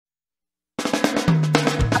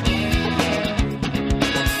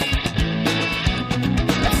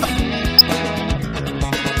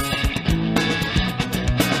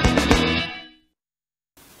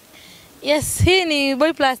Yes, hii ni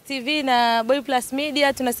BOIPLUS TV na BOIPLUS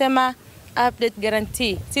Media, tunasema update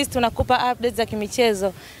guarantee. Sisi tunakupa updates za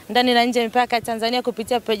kimichezo ndani na nje ya mipaka ya Tanzania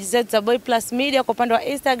kupitia page zetu za BOIPLUS Media kwa upande wa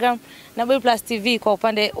Instagram na BOIPLUS TV kwa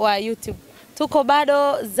upande wa YouTube. Tuko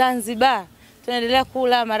bado Zanzibar. Tunaendelea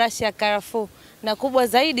kula marashi ya karafuu. Na kubwa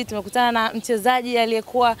zaidi tumekutana na mchezaji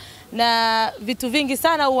aliyekuwa na vitu vingi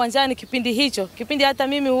sana uwanjani kipindi hicho. Kipindi hata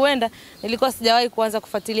mimi huenda nilikuwa sijawahi kuanza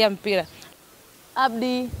kufuatilia mpira.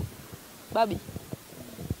 Abdi, Babi.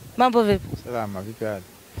 Mambo vipi? Salama, vipi hali?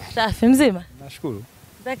 Safi, mzima? Nashukuru.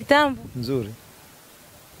 Za kitambo? Nzuri.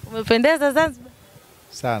 Umependeza Zanzibar?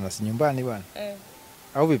 Sana, si nyumbani bwana.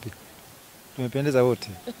 Au vipi? Tumependeza wote.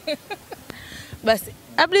 Basi,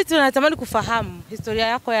 Abdi, tunatamani kufahamu historia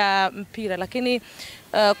yako ya mpira, lakini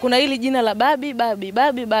kuna hili jina la Babi.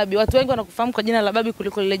 Watu wengi wanakufahamu kwa jina la Babi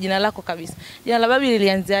kuliko lile jina lako kabisa. Jina la Babi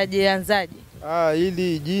lilianzaje?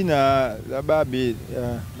 Hili jina la Babi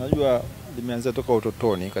najua limeanza toka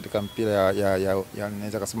utotoni katika mpira ya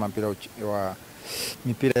naweza kusema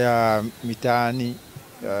mipira ya mitaani.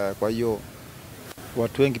 Kwa hiyo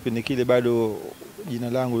watu wengi pindi kile bado jina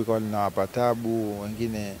langu likawa linawapa taabu,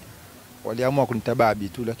 wengine waliamua kunita Babi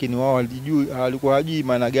tu, lakini wao walikuwa hawajui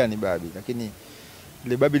maana gani Babi. Lakini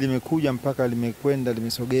ile Babi limekuja mpaka limekwenda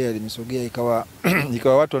limesogea ikawa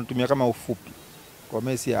watu wanatumia kama ufupi. Kwa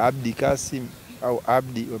Messi Abdi Kasim au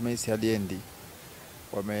Abdi wa Messi aliendi.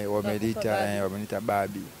 Wameniita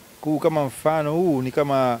Babi. Kama mfano huu ni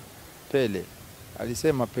kama Pele.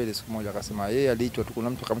 Alisema Pele siku moja akasema yeye aliitwa tu, kuna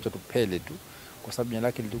mtu akamwita tu Pele tu kwa sababu jina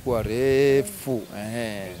lake lilikuwa refu.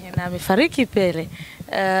 Na amefariki Pele.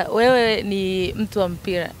 Wewe ni mtu wa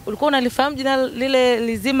mpira. Ulikuwa unalifahamu jina lile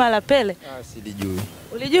lizima la Pele? Silijui.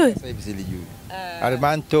 Ulijui? Sasa hivi silijui.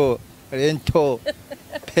 Armando Rento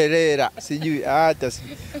Pereira sijui hata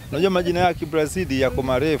unajua majina yake Brazil yako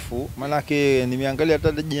marefu, manake nimeangalia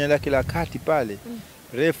hata jina lake la kati pale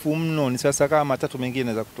refu mno, ni sasa kama 3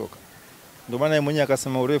 mengine za kutoka. Ndio maana yeye mwenyewe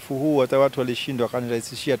akasema urefu huu hata watu walishindwa,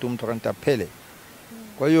 akanirahisishia tu mtu akanita Pele.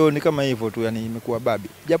 Kwa hiyo ni kama hivyo tu, yani imekuwa Babi.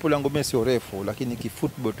 Japo langu mimi sio refu, lakini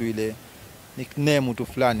kifootball tu ile nickname tu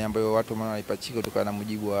fulani ambayo watu wanaipachika kutokana na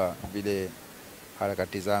mujibu wa vile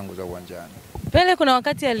harakati zangu za uwanjani. Pele kuna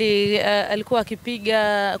wakati alikuwa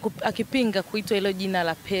akipinga kuitwa hilo jina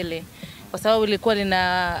la Pele kwa sababu lilikuwa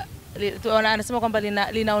anasema kwamba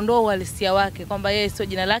linaondoa uhalisia wake, kwamba yeye sio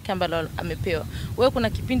jina lake ambalo amepewa. Wewe kuna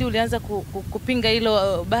kipindi ulianza kupinga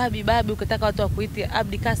hilo Babi ukitaka watu wakuite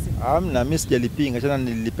Abdi Kasim? Hamna, mimi sijalipinga, tena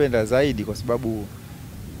nilipenda zaidi kwa sababu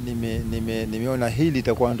nimeona hili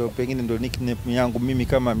itakuwa ndo pengine ndo nickname yangu mimi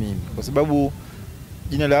kama mimi, kwa sababu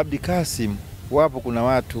jina la Abdi Kasim wapo kuna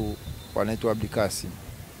watu wanaitwa Abdi Kasim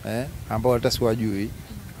ambao hata siwajui,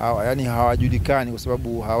 yani hawajulikani kwa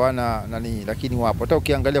sababu hawana nani, lakini wapo. Hata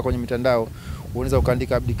ukiangalia kwenye mitandao unaweza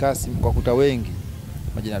ukaandika Abdi Kasim kwa kuta wengi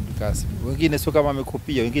majina Abdi Kasim. Wengine sio kama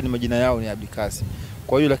amekopia, wengine majina yao ni Abdi Kasim.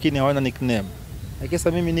 Kwa hiyo lakini hawana nickname.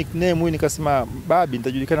 Akisa mimi nickname huyu nikasema Babi,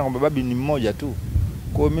 nitajulikana kwamba Babi ni mmoja tu.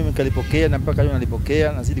 Kwa hiyo mimi nikalipokea na mpaka leo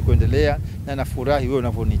nalipokea, nazidi kuendelea na nafurahi wewe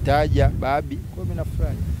unavyonitaja Babi. Kwa hiyo mimi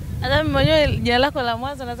nafurahi. Hata mimi mwenyewe jina lako la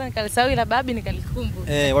mwanzo naweza nikalisahau, ila Babi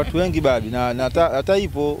nikalikumbuka. Watu wengi Babi na hata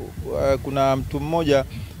hivyo kuna mtu mmoja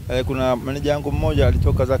kuna manager wangu mmoja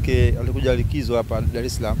alitoka zake, alikuja likizo hapa Dar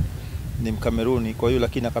es Salaam, ni Mkameruni. Kwa hiyo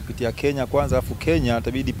lakini akapitia Kenya kwanza, afu Kenya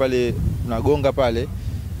atabidi pale unagonga pale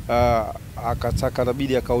akataka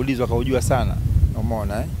tabidi akaulizwa akaujua sana,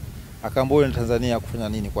 umeona akaambiwa ni Tanzania kufanya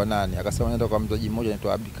nini kwa nani, akasema nenda kwa mchezaji mmoja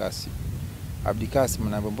anaitwa Abdi Kasim. Abdi Kasim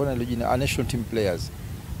na mbona ile jina national team players,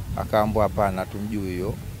 akaambiwa hapana tumjui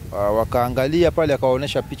hiyo. Wakaangalia pale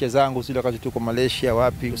akawaonesha picha zangu zile wakati tuko Malaysia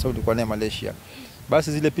wapi, kwa sababu tulikuwa naye Malaysia.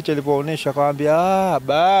 Basi zile picha alipoonesha akamwambia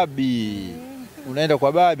Babi, unaenda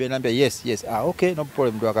kwa Babi? Ananiambia yes. Okay, no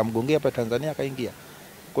problem. Ndio akamgongea hapa Tanzania akaingia.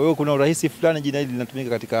 Kwa hiyo kuna urahisi fulani jina hili linatumika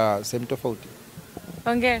katika sehemu tofauti.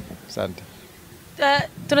 Hongera. Asante.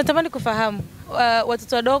 Tunatamani kufahamu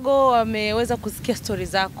watoto wadogo wameweza kusikia story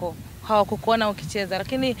zako, hawakukuona ukicheza,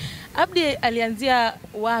 lakini Abdi alianzia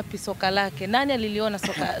wapi soka lake? Nani aliliona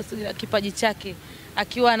kipaji chake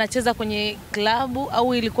akiwa anacheza kwenye klabu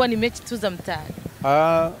au ilikuwa ni mechi tu za mtaani?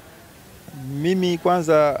 Mimi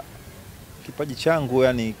kwanza kipaji changu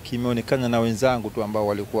yani kimeonekana na wenzangu tu ambao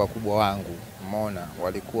walikuwa kubwa wangu. Umeona,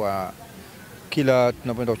 walikuwa kila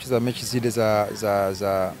tunapoenda kucheza mechi zile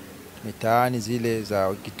za mitaani zile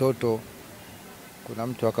za kitoto, kuna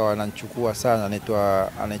mtu akawa ananichukua sana,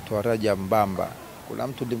 anaitwa Raja Mbamba. Kuna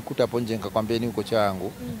mtu nilimkuta hapo nje nikakwambia ni uko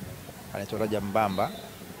changu, anaitwa Raja Mbamba.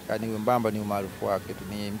 Yani Mbamba ni umaarufu wake tu,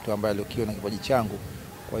 ni mtu ambaye alikiona kipaji changu.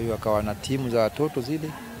 Kwa hiyo akawa na timu za watoto zile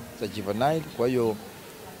za juvenile. Kwa hiyo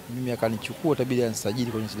mimi akanichukua tabidi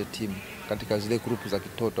anisajili kwenye zile timu katika zile grupu za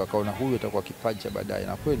kitoto, akaona huyu atakuwa kipaji baadaye,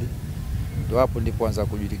 na kweli ndio hapo ndipo anza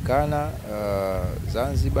kujulikana.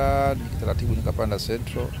 Zanzibar nikitaratibu nikapanda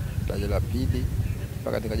Central daraja la pili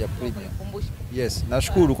mpaka nikaja Premier. Yes,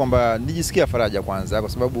 nashukuru kwamba nijisikia faraja kwanza kwa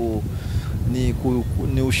sababu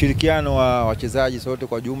ni ushirikiano wa wachezaji sote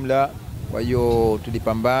kwa jumla. Kwa hiyo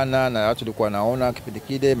tulipambana na watu tulikuwa naona kipindi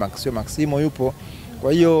kile Maximo yupo.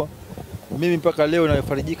 Kwa hiyo mimi mpaka leo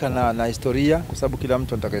nafarijika na historia kwa sababu kila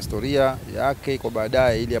mtu anataka historia yake kwa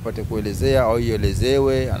baadaye ili apate kuelezea au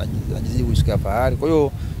ielezewe, anajizidi kusikia fahari. Kwa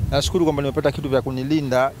hiyo nashukuru kwamba nimepata kitu vya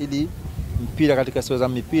kunilinda ili mpira katika siku za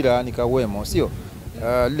mpira nikawemo, sio?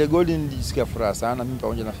 Lile goli nilijisikia furaha sana mimi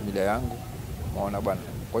pamoja na familia yangu. Umeona bwana.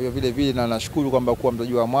 Kwa hiyo vile vile na nashukuru kwamba kuwa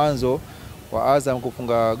mchezaji wa mwanzo wa Azam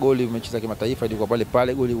kufunga goli mechi za kimataifa ilikuwa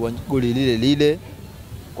pale goli lile.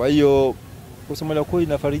 Kwa hiyo kusema la kweli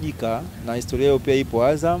nafarijika na historia yao pia ipo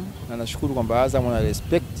Azam, na nashukuru kwamba Azam wana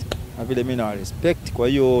respect na vile mimi na respect. Kwa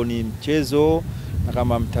hiyo ni mchezo na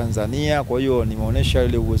kama Mtanzania, kwa hiyo nimeonyesha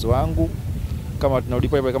ile uwezo wangu. Kama tunarudi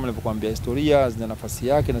pale kama nilivyokuambia, historia zina nafasi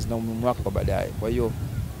yake na zina umuhimu wake kwa baadaye. Kwa hiyo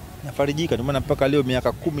nafarijika, ndio maana mpaka leo miaka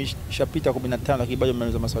 10 ishapita 15 lakini bado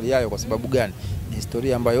mnauliza maswali hayo. Kwa sababu gani? Ni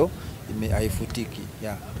historia ambayo haifutiki.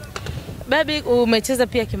 Yeah. Babi, umecheza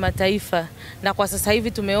pia kimataifa na kwa sasa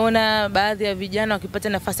hivi tumeona baadhi ya vijana wakipata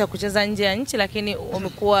nafasi ya kucheza nje ya nchi, lakini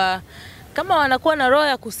wamekuwa kama wanakuwa na roho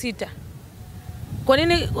ya kusita. Kwa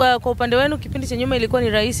nini kwa upande wenu kipindi cha nyuma ilikuwa ni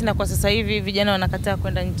rahisi na kwa sasa hivi vijana wanakataa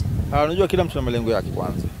kwenda nje? Unajua kila mtu na malengo yake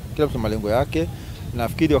kwanza. Kila mtu na malengo yake.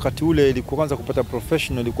 Nafikiri wakati ule ilikuwa kwanza kupata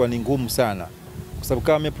professional ilikuwa ni ngumu sana. Kwa sababu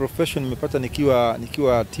kama mimi professional nimepata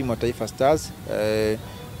nikiwa timu ya Taifa Stars,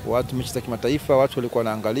 watu mechi za kimataifa watu walikuwa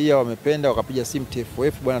wanaangalia, wamependa, wakapiga simu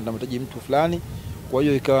TFF, bwana tunahitaji mtu fulani. Kwa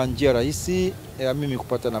hiyo ikawa njia rahisi ya mimi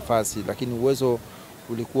kupata nafasi, lakini uwezo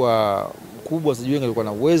ulikuwa mkubwa, sijui wengi walikuwa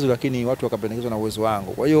na uwezo lakini watu wakapendekezwa na uwezo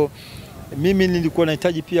wangu. Kwa hiyo mimi nilikuwa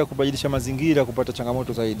nahitaji pia kubadilisha mazingira, kupata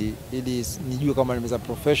changamoto zaidi ili nijue kama nimeza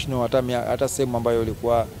professional hata sehemu ambayo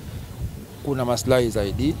ilikuwa kuna maslahi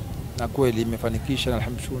zaidi, na kweli imefanikisha na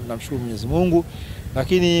namshukuru Mwenyezi Mungu.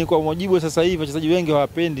 Lakini kwa mujibu sasa hivi wachezaji wengi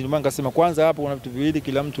hawapendi, ndio maana nikasema kwanza hapo kuna vitu viwili,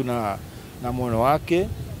 kila mtu na muono wake,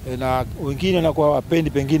 na wengine wanakuwa hawapendi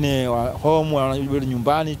pengine home, wanarudi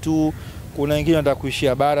nyumbani tu. Kuna wengine wanataka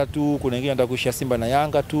kuishia bara tu, kuna wengine wanataka kuishia Simba na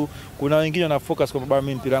Yanga tu, kuna wengine wana focus kwa sababu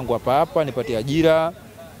mimi mpira wangu hapa nipate ajira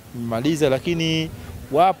nimaliza. Lakini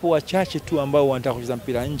wapo wachache tu ambao wanataka kucheza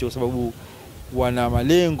mpira nje kwa sababu wana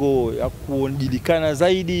malengo ya kujulikana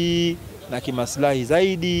zaidi na kimaslahi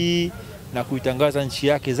zaidi na kuitangaza nchi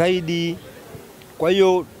yake zaidi. Kwa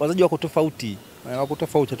hiyo wachezaji wako tofauti,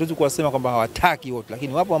 hatuwezi kuwasema kwamba hawataki wote,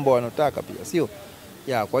 lakini wapo ambao wanataka pia, sio?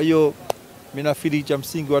 Kwa hiyo mimi nafikiri cha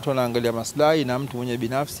msingi watu wanaangalia maslahi na mtu mwenye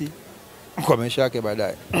binafsi kwa maisha yake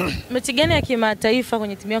baadaye. Mechi gani ya kimataifa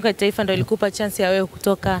kwenye timu yako ya taifa ndio ilikupa chance ya wewe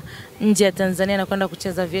kutoka nje ya Tanzania na kwenda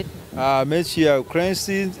kucheza Vietnam? Mechi ya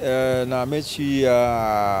Ukraine na mechi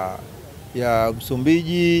ya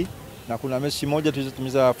Msumbiji, na kuna mechi moja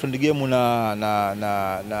tulizotumiza friend game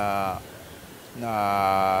na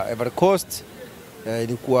Ivory Coast,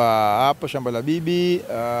 ilikuwa hapa shamba la bibi.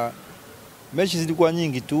 Mechi zilikuwa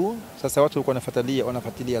nyingi tu. Sasa watu walikuwa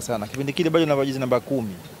wanafuatilia sana. Kipindi kile bado navaa jezi namba 10.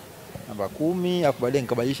 Namba 10, afu baadaye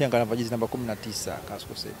nikabadilisha nikavaa jezi namba 19,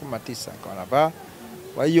 kasikose 19 nikawa navaa.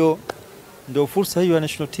 Kwa hiyo ndio fursa hiyo ya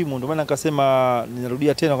national team, ndio maana nikasema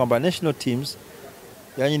ninarudia tena kwamba national teams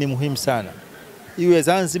yani ni muhimu sana. Iwe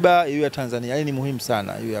Zanzibar, iwe Tanzania, yani ni muhimu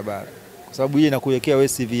sana iwe ya bara. Kwa sababu hii inakuwekea wewe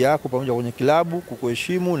CV yako pamoja kwenye klabu,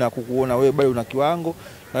 kukuheshimu na kukuona wewe bado una kiwango,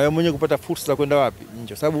 na wewe mwenyewe kupata fursa za kwenda wapi?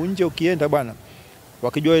 Nje. Sababu nje ukienda bwana,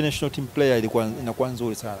 wakijua wewe national team player inakuwa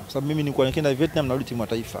nzuri sana. Kwa sababu mimi nilikuwa nikienda Vietnam na rudi timu ya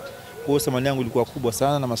taifa. Kwa hiyo thamani yangu ilikuwa kubwa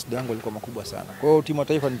sana na maslahi yangu ilikuwa makubwa sana. Kwa hiyo timu ya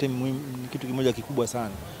taifa ni timu muhimu, ni kitu kimoja kikubwa sana.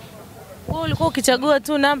 Wewe ulikuwa ukichagua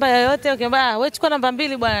tu namba yoyote, ukiambia wewe chukua namba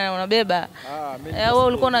 2 bwana unabeba. Wewe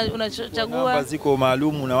ulikuwa unachagua namba ziko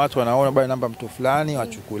maalum na watu wanaona bwana namba mtu fulani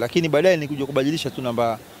wachukue. Lakini baadaye nilikuja kubadilisha tu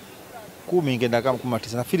namba 10 ingeenda kama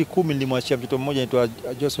 19. Nafikiri 10 nilimwachia mtoto mmoja anaitwa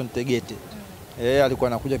Johnson Tegete. Alikuwa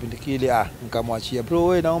anakuja pindi kile, nikamwachia bro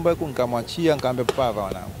wewe naomba nikamwachia, nikamwambia papa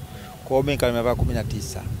wanangu. Kwa hiyo mimi nikamevaa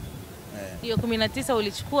 19. Hiyo 19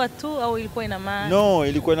 ulichukua tu au ilikuwa ina maana? No,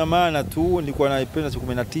 ilikuwa ina maana tu, nilikuwa naipenda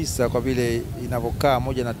 19 kwa vile inavokaa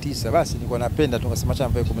 1 na 9. Basi nilikuwa napenda tu nikasema acha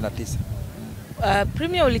nivae 19.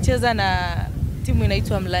 Premier ulicheza na timu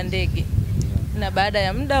inaitwa Mlandege. Na baada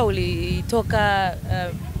ya muda ulitoka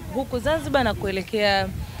huku Zanzibar na kuelekea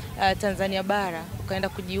Tanzania bara. ukaenda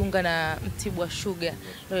kujiunga na Mtibwa Sugar,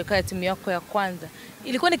 ndio ikawa timu yako ya kwanza.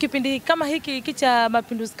 Ilikuwa ni kipindi kama hiki cha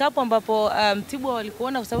Mapinduzi Cup ambapo Mtibwa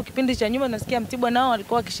walikuona, kwa sababu kipindi cha nyuma nasikia Mtibwa nao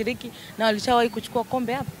walikuwa wakishiriki na walishawahi kuchukua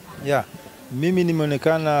kombe hapa. Yeah. Mimi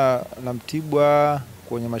nimeonekana na Mtibwa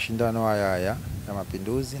kwenye mashindano haya ya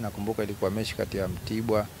Mapinduzi. Nakumbuka ilikuwa mechi kati ya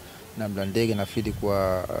Mtibwa na Mlandege, na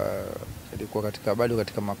ilikuwa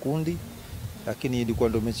katika makundi, lakini ilikuwa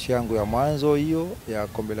ndo mechi yangu ya mwanzo hiyo ya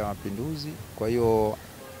kombe la Mapinduzi. Kwa hiyo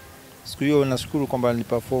siku hiyo nashukuru kwamba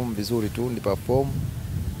niliperform vizuri tu,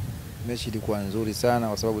 mechi ilikuwa nzuri sana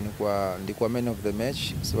kwa sababu nilikuwa man of the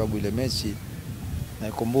match, kwa sababu ile mechi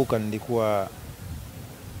naikumbuka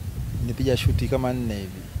nipiga shuti kama 4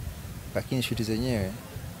 hivi, lakini shuti zenyewe,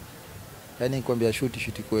 yani nikwambia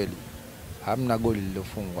shuti kweli hamna goli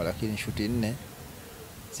lilofungwa, lakini shuti 4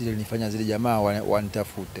 zile nifanya zile jamaa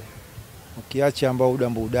wanitafute. Ukiacha ambao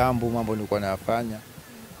udambu mambo nilikuwa nayafanya,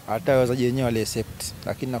 hata wazaji wenyewe wale accept.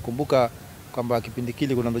 Lakini nakumbuka kwamba kipindi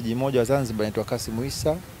kile kuna mchezaji mmoja wa Zanzibar anaitwa Kasim,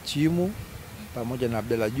 timu pamoja na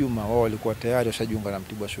Abdalla Juma, wao walikuwa tayari washajiunga na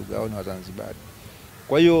Mtibwa Sugar, au ni wa Zanzibar.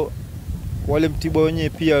 Kwa hiyo wale Mtibwa wenyewe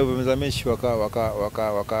pia wamezameshi waka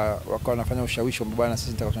wanafanya ushawishi kwamba bwana,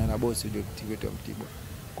 sisi tutakutana na bosi ndio timu yetu ya Mtibwa.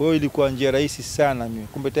 Kwa hiyo ilikuwa njia rahisi sana mimi.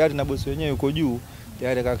 Kumbe tayari na bosi wenyewe yuko juu,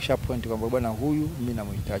 tayari akakisha point kwamba bwana, huyu mimi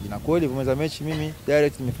namhitaji. Na kweli kumeza mechi mimi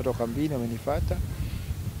direct nimefuata kambini, wamenifuata.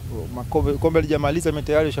 Kombe lijamaliza, mimi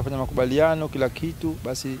tayari nishafanya makubaliano kila kitu,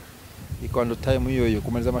 basi ikawa ndo time hiyo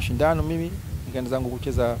kumaliza mashindano, mimi nikaenda zangu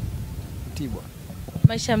kucheza Mtibwa.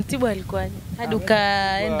 Maisha ya Mtibwa yalikuwaje hadi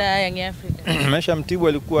ukaenda Young Africa? Maisha ya Mtibwa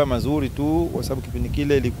yalikuwa mazuri tu, kwa sababu kipindi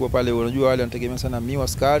kile ilikuwa pale, unajua wale wanategemea sana miwa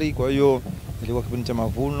sukari. Kwa hiyo ilikuwa kipindi cha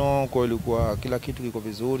mavuno, kwa hiyo ilikuwa kila kitu kiko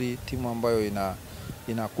vizuri. Timu ambayo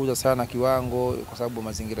inakuza sana kiwango kwa sababu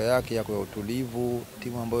mazingira yake yako ya utulivu,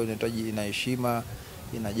 timu ambayo ina heshima,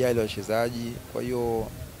 inajali wachezaji. Kwa hiyo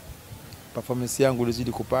performance yangu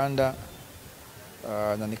ilizidi kupanda,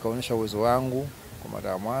 na nikaonyesha uwezo wangu kwa mara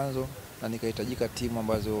ya mwanzo, na nikahitajika timu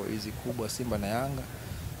ambazo hizi kubwa Simba na Yanga,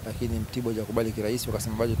 lakini Mtibwa hajakubali kirahisi,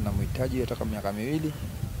 wakasema bado tunamhitaji hata miaka 2.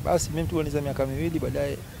 Basi mimi Mtibwa niza miaka 2,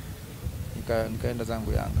 baadaye nikaenda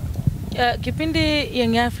zangu Yanga. Kipindi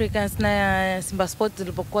Young Africans na Simba Sports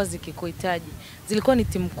zilipokuwa zikikuhitaji, zilikuwa ni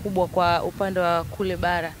timu kubwa kwa upande wa kule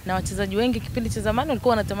bara, na wachezaji wengi kipindi cha zamani walikuwa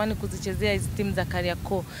wanatamani kuzichezea hizo timu za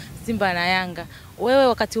Kariakoo, Simba na Yanga. Wewe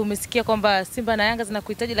wakati umesikia kwamba Simba na Yanga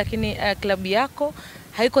zinakuhitaji, lakini klabu yako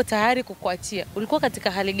haiko tayari kukuachia, ulikuwa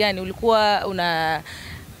katika hali gani? Ulikuwa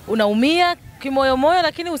unaumia kimoyo,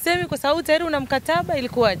 lakini usemi kwa sababu tayari una mkataba,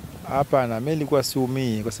 ilikuwaje? Hapana, mimi nilikuwa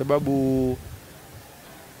siumii kwa sababu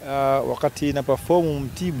wakati na perform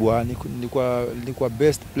Mtibwa nilikuwa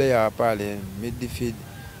best player pale midfield.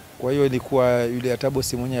 Kwa hiyo ilikuwa yule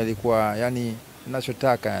Atabosi mwenyewe alikuwa yani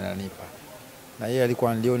ninachotaka ananipa, na yeye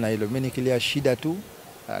alikuwa analiona hilo. Mimi nikilia shida tu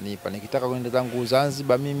ananipa, nikitaka kwenda zangu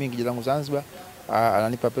Zanzibar, mimi nikija zangu Zanzibar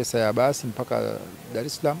ananipa pesa ya basi mpaka Dar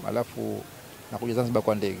es Salaam, alafu nakuja Zanzibar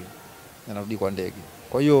kwa ndege na narudi kwa ndege.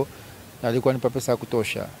 Kwa hiyo alikuwa ananipa pesa ya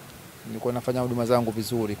kutosha, nilikuwa nafanya huduma zangu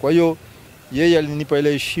vizuri. Kwa hiyo yeye alinipa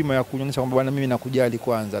ile heshima ya kuonyesha kwamba bwana, mimi nakujali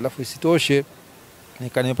kwanza. Alafu isitoshe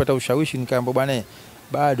nikanipata ushawishi, nikaambia bwana,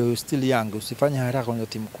 bado still young, usifanye haraka kwenye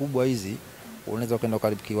timu kubwa hizi, unaweza kwenda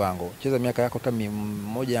karibu kiwango. Cheza miaka yako hata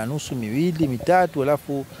 1.5, 2, 3,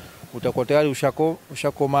 alafu utakuwa tayari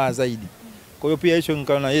ushakomaa zaidi. Kwa hiyo pia hicho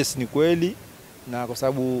nikaona yes, ni kweli, na kwa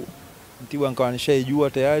sababu Mtibwa nikawa nishaijua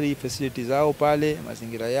tayari facility zao pale,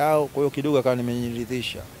 mazingira yao. Kwa hiyo kidogo akawa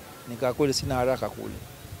nimejiridhisha, nikaa kweli sina haraka kule,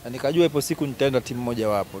 na nikajua ipo siku nitaenda timu moja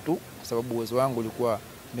wapo tu, kwa sababu uwezo wangu ulikuwa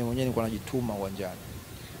mimi mwenyewe nilikuwa najituma uwanjani.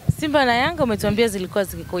 Simba na Yanga umetuambia zilikuwa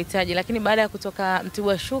zikikuhitaji, lakini baada ya kutoka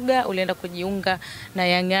Mtibwa Sugar ulienda kujiunga na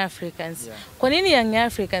Young Africans. Yeah. Kwa nini Young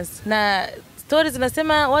Africans? Na stories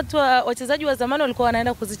zinasema wachezaji wa zamani walikuwa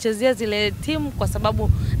wanaenda kuzichezea zile timu kwa sababu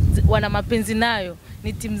wana mapenzi nayo,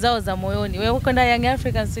 ni timu zao za moyoni. Wewe kwenda Young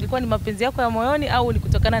Africans ilikuwa ni mapenzi yako ya moyoni au ni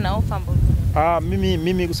kutokana na ofa ambayo?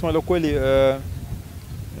 Mimi kusema la kweli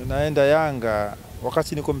naenda Yanga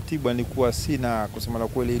wakati niko Mtibwa nilikuwa sina, kusema la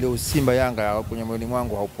kweli ile Simba Yanga kwenye moyoni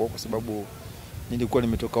mwangu haupo, kwa sababu nilikuwa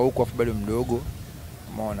nimetoka huko afu bado mdogo,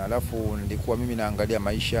 umeona. Alafu nilikuwa mimi naangalia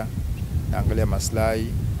maisha, naangalia maslahi,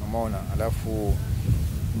 umeona. Alafu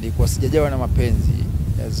nilikuwa sijajawa na mapenzi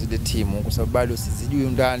ya zile timu, kwa sababu bado sijui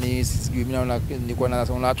ndani, sijui mimi naona nilikuwa na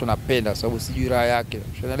watu napenda, sababu sijui raha yake,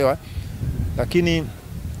 unaelewa. Lakini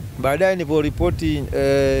baadaye niliporipoti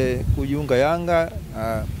kujiunga Yanga,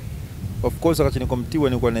 of course wakati niko Mtibwa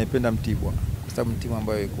nilikuwa naipenda Mtibwa, kwa sababu timu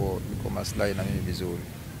ambayo iko maslahi na mimi vizuri,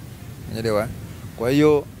 unaelewa. Kwa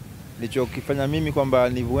hiyo nilichokifanya mimi kwamba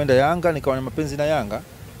nilipoenda Yanga nikawa na mapenzi na Yanga,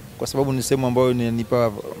 kwa sababu ni sehemu ambayo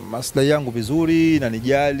inanipa maslahi yangu vizuri na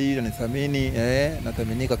nijali na nithamini,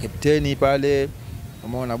 nathaminika kapteni pale,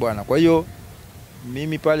 umeona bwana. Kwa hiyo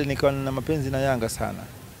mimi pale nikawa na mapenzi na Yanga sana,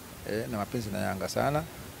 na mapenzi na Yanga sana.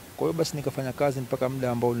 Kwa hiyo basi nikafanya kazi mpaka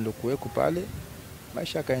muda ambao nilikuweko pale,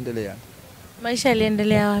 maisha yakaendelea. Maisha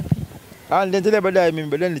yaliendelea wapi? Niliendelea baadaye, mimi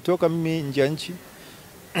baadaye nilitoka mimi nje ya nchi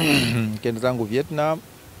nikaenda zangu Vietnam,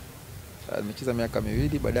 nimecheza miaka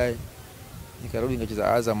 2, baadaye nikarudi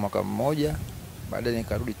nikacheza Azam mwaka mmoja, baadaye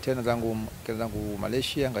nikarudi tena zangu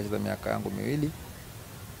Malaysia nikacheza miaka yangu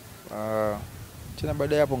 2. Tena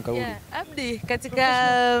baadaye hapo nikarudi. Abdi,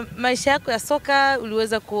 katika maisha yako ya soka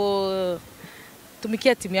uliweza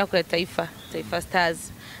kutumikia timu yako ya taifa Stars,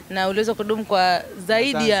 na uliweza kudumu kwa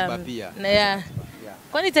zaidi ya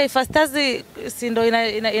Kwani Taifa Stars si ndo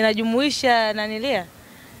inajumuisha nanilia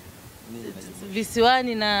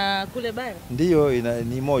visiwani na kule bara? Ndiyo,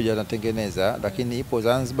 ni moja natengeneza, lakini ipo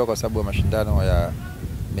Zanzibar kwa sababu ya mashindano ya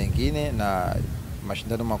mengine na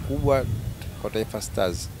mashindano makubwa kwa Taifa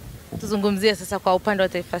Stars. Tuzungumzie sasa kwa upande wa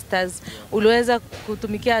Taifa Stars. Uliweza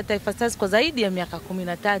kutumikia Taifa Stars kwa zaidi ya miaka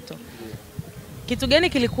 13. Kitu gani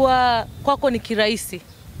kilikuwa kwako ni kirahisi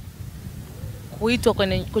kuitwa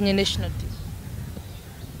kwenye national team?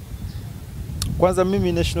 Kwanza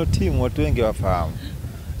mimi national team watu wengi wafahamu.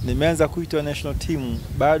 Nimeanza kuitwa national team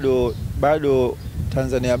bado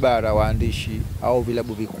Tanzania bara waandishi au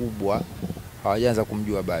vilabu vikubwa hawajaanza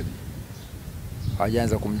kumjua Babi.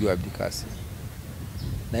 Hawajaanza kumjua Abdi Kasim.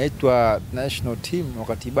 Naitwa national team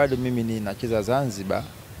wakati bado mimi ninacheza Zanzibar,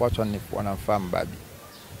 watu wanamfahamu Babi.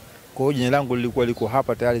 Kwa hiyo jina langu lilikuwa liko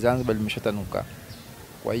hapa tayari Zanzibar limeshatanuka.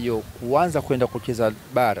 Kwa hiyo kuanza kwenda kucheza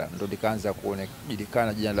bara ndo likaanza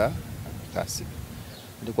kujulikana jina la Kasim.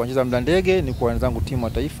 Nilikuwa nacheza mlandege, nilikuwa zangu timu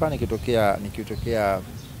ya taifa nikitokea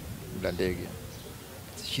mlandege.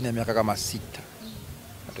 Chini ya miaka kama 6.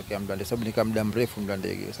 Natokea mlandege sababu nika muda mrefu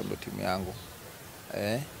mlandege sababu timu yangu.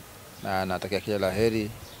 Na natakia kila laheri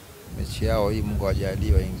mechi yao hii, Mungu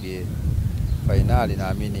ajalie waingie finali,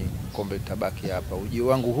 naamini kombe litabaki hapa. Ujio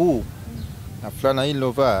wangu huu na fulana hii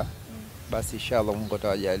nilovaa, basi inshallah Mungu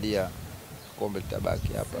atawajalia kombe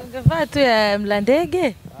litabaki hapa. Ungevaa tu ya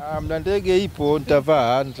mlandege? Mlandege ipo,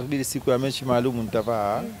 nitavaa, nitabidi siku ya mechi maalum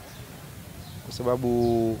nitavaa. Kwa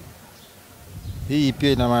sababu hii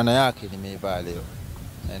pia ina maana yake, nimeivaa leo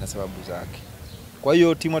na ina sababu zake. Kwa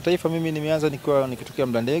hiyo timu ya taifa mimi nimeanza nikitokea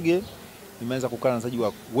mlandege, nimeanza kukaa na wachezaji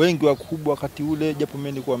wengi wakubwa wakati ule, japo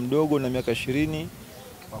mimi nilikuwa mdogo na miaka 20,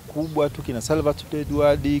 wakubwa tu kina Salvatore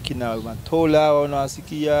Edward, kina Matola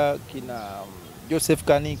wanawasikia, kina Joseph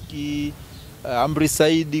Kaniki, Amri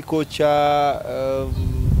Saidi kocha,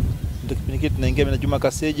 ndio kipindi kile tunaingia na Juma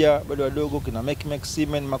Kaseja bado wadogo, kina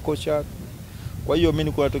Maximen makocha. Kwa hiyo mimi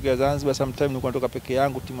nilikuwa natokea Zanzibar, sometime nilikuwa natoka peke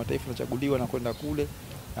yangu, timu ya taifa inachaguliwa na kwenda kule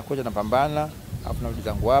na kocha napambana, afu narudi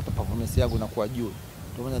zangu hapa, performance yangu inakuwa juu.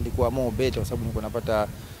 Ndio maana nilikuwa more better kwa sababu nilikuwa napata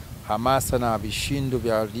hamasa na vishindo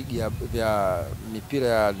vya ligi vya mipira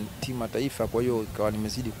ya timu ya taifa, kwa hiyo ikawa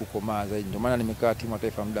nimezidi kukomaa zaidi. Ndio maana nimekaa timu ya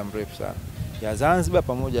taifa muda mrefu sana, ya Zanzibar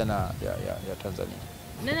pamoja na ya Tanzania.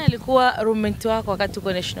 Nani alikuwa roommate wako wakati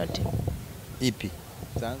uko national team? Ipi?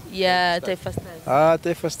 Ya Taifa Stars.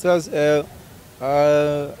 Taifa Stars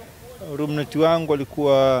roommate wangu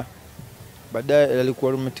alikuwa baadaye,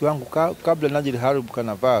 alikuwa roommate wangu kabla Najil Harub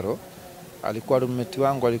Kanavaro. Alikuwa roommate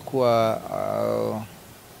wangu alikuwa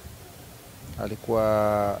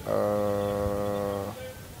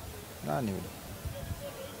nani yule?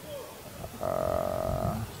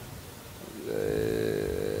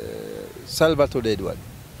 Salvatore Edward.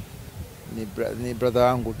 Ni brother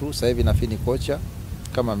wangu tu, sasa hivi nafini kocha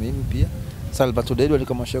kama mimi pia. Salvatore Edward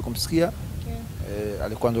kama mshawahi kumsikia.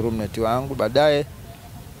 Alikuwa ndo roommate wangu. Baadaye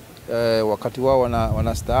wakati wao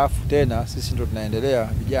wanastaafu tena, sisi ndo tunaendelea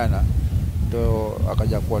vijana, ndo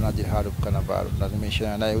akaja kuwa Najil Harub Kanavaro, na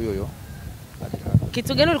nimeshana naye huyo Najil Harub.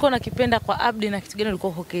 Kitu gani ulikuwa unakipenda kwa Abdi na kitu gani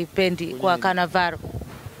ulikuwa hukipendi kwa Kanavaro?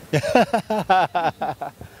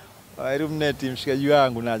 Roommate mshikaji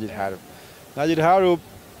wangu Najil Harub. Najil Harub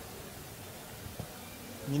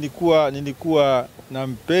nilikuwa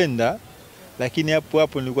nampenda, lakini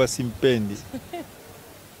hapo nilikuwa simpendi.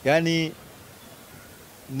 Yaani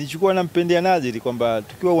nilichukua nampendea Najil kwamba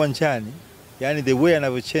tukiwa uwanjani, yani the way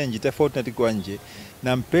anavyo change tofauti na tukiwa nje.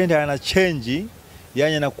 Nampenda ana change,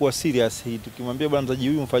 yani anakuwa serious. Tukimwambia bwana mchezaji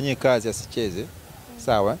huyu mfanyie kazi asicheze,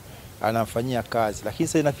 sawa, anamfanyia kazi. Lakini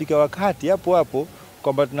sasa inafika wakati hapo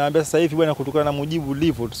kwamba tunaambia sasa hivi bwana, kutokana na mujibu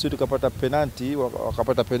ulivyo tusije tukapata penalty,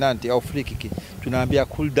 wakapata penalty au free kick, tunaambia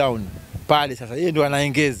cool down pale. Sasa yeye ndo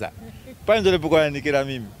anaongeza pale, ndio alipokuwa ananikera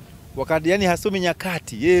mimi wakati, yani hasomi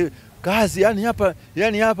nyakati. Yeye kazi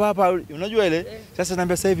yani hapa unajua ile. Sasa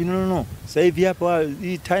naambia sasa hivi no. Sasa hivi hapa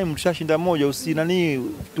hii time tushashinda moja,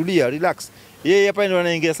 tulia, relax. Yeye hapa ndio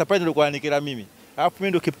anaingia sasa, ndio kwa anikera mimi. Alafu mimi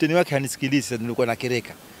ndio captain wake hanisikilizi, sasa nilikuwa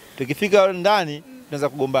nakereka. Tukifika ndani tunaanza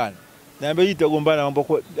kugombana. Naambia hii tutagombana mambo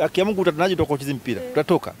kwa haki Mungu, tutanaje tutakacheza mpira.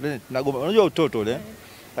 Tutatoka. Tunagombana. Unajua utoto ile.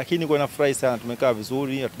 Lakini nilikuwa nafurahi sana, tumekaa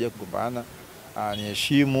vizuri, hatuja kugombana.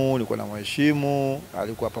 Niheshimu, nilikuwa na mheshimu,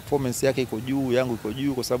 alikuwa performance yake iko juu, yangu iko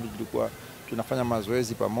juu kwa sababu tulikuwa tunafanya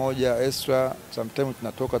mazoezi pamoja extra, sometimes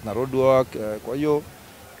tunatoka tuna road work. Kwa hiyo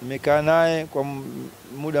nimekaa naye kwa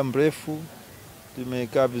muda mrefu,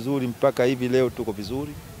 tumekaa vizuri mpaka hivi leo tuko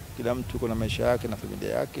vizuri. Kila mtu yuko na maisha yake na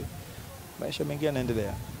familia yake. Maisha mengine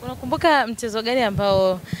yanaendelea. Unakumbuka mchezo gani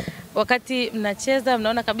ambao wakati mnacheza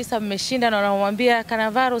mnaona kabisa mmeshinda na unamwambia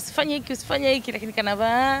Cannavaro usifanye hiki lakini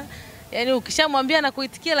Cannavaro yani ukishamwambia na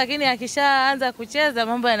kuitikia, lakini akishaanza kucheza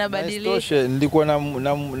mambo yanabadilika? Nilikuwa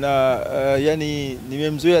yani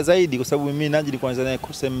nimemzoea zaidi kwa sababu mimi naji nilikuwa naanza naye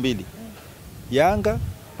kurse mbili. Yanga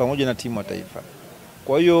pamoja na timu ya taifa.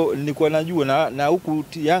 Kwa hiyo nilikuwa najua na huku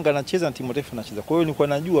Yanga anacheza na timu ya taifa anacheza. Kwa hiyo nilikuwa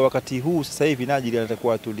najua wakati huu sasa hivi naji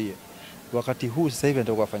atakuwa atulie. Wakati huu sasa hivi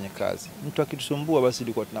anataka afanye kazi. Mtu akitusumbua basi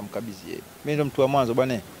ilikuwa tunamkabidhi yeye. Mimi ndo mtu wa mwanzo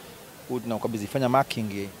bwana. Tunamkabidhi fanya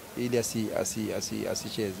marking ili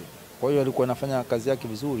asicheze. Kwa hiyo alikuwa anafanya kazi yake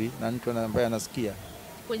vizuri na mtu ambaye anasikia.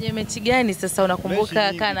 Kwenye mechi gani sasa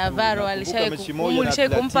unakumbuka Cannavaro alishawahi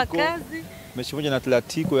kumpa kazi? Mechi moja na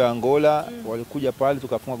Atletico ya Angola, walikuja pale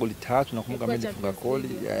tukafunga goli 3, nakumbuka mimi nilifunga goli,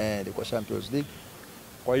 ilikuwa Champions League.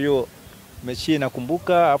 Kwa hiyo mechi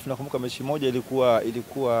nakumbuka, afu nakumbuka mechi moja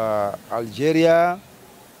ilikuwa Algeria.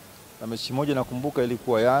 Na mechi moja nakumbuka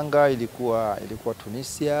ilikuwa Yanga, ilikuwa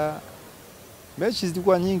Tunisia. Mechi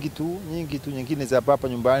zilikuwa nyingi tu, nyingine za hapa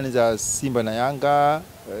nyumbani za Simba na Yanga,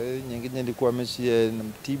 nyingine ilikuwa mechi na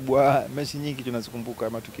Mtibwa, mechi nyingi tunazikumbuka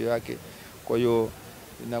matukio yake. Kwa hiyo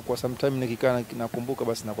na kwa sometime nikikaa nakumbuka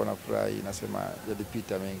basi nakuwa nafurahi, nasema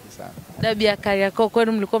yalipita mengi sana. Dabi ya Kariakoo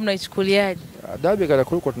kwenu mlikuwa mnaichukuliaje? Dabi ya Kariakoo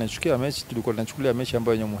tulikuwa tunachukulia mechi, tunachukulia mechi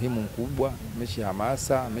ambayo yenye muhimu mkubwa, mechi ya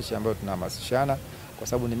hamasa, mechi ambayo tunahamasishana kwa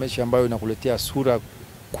sababu ni mechi ambayo inakuletea sura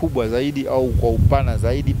kubwa zaidi au kwa upana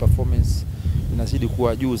zaidi, performance inazidi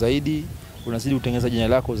kuwa juu zaidi, unazidi kutengeneza jina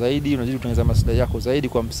lako zaidi, unazidi kutengeneza maslahi yako zaidi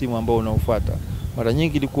kwa msimu ambao unaofuata. Mara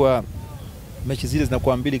nyingi ilikuwa mechi zile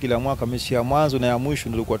zinakuwa mbili kila mwaka, mechi ya mwanzo na ya mwisho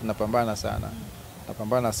ndio ilikuwa tunapambana sana.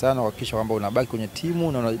 Tunapambana sana kuhakikisha kwamba unabaki kwenye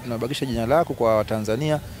timu na unabakisha jina lako kwa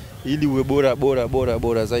Tanzania ili uwe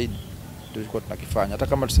bora zaidi. Ndio tulikuwa tunakifanya. Hata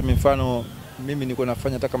kama tuseme mfano mimi niko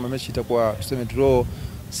nafanya hata kama mechi itakuwa tuseme draw,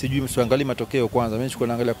 sijui msiangalie matokeo kwanza. Mimi niko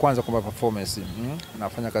naangalia kwanza kwamba performance.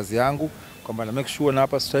 Nafanya kazi yangu kwamba na make sure na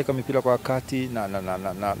hapa striker mipira kwa wakati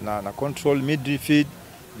na control midfield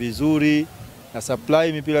vizuri na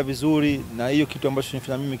supply mipira vizuri, na hiyo kitu ambacho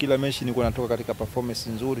nifanya mimi kila mechi niko natoka katika performance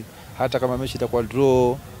nzuri. Hata kama mechi itakuwa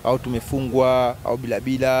draw au tumefungwa au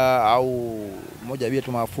bila au moja bila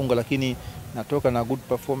tumewafunga, lakini natoka na good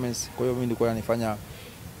performance. Kwa hiyo mimi nilikuwa nifanya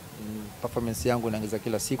performance yangu inaongeza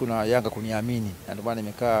kila siku na Yanga kuniamini, na ndio maana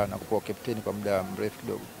nimekaa na kuwa captain kwa muda mrefu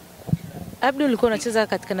kidogo. Abdi, ulikuwa unacheza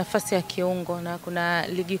katika nafasi ya kiungo na kuna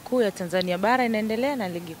ligi kuu ya Tanzania bara inaendelea na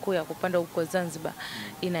ligi kuu ya kupanda huko Zanzibar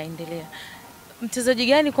inaendelea. Mchezaji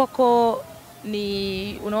gani kwako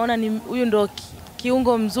ni unaona ni huyu ndo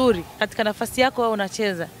kiungo mzuri katika nafasi yako wewe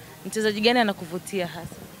unacheza? Mchezaji gani anakuvutia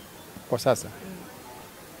hasa kwa sasa?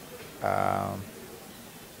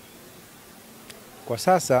 Kwa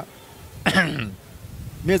sasa mimi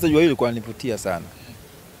mchezaji wa yule kwa nivutia sana.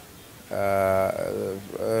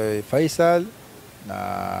 Feisal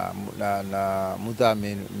na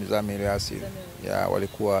Mzamiru ya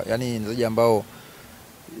walikuwa yani mchezaji ambao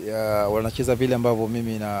wanacheza vile ambavyo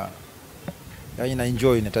mimi na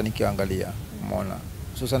enjoy hata nikiangalia, umeona.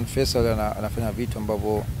 Hususan Feisal anafanya vitu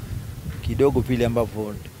ambavyo kidogo vile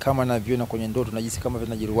ambavyo kama naviona kwenye ndoto najisi kama vile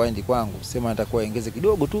najirewind kwangu, sema natakuwa ongeze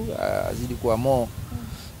kidogo tu azidi kuwa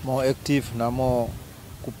more active na more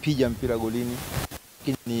kupiga mpira golini.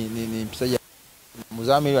 Ni mchezaji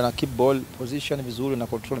Mzamiru ana keep ball position vizuri na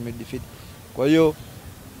control midfield. Kwa hiyo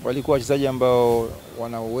walikuwa wachezaji ambao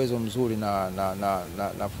wana uwezo mzuri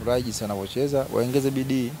na furahi sana wacheza, waongeze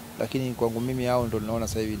bidii, lakini kwangu mimi hao ndio naona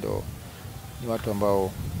sasa hivi ndio ni watu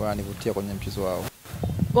ambao wananivutia kwenye mchezo wao.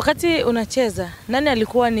 Wakati unacheza, nani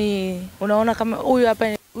alikuwa ni unaona kama huyu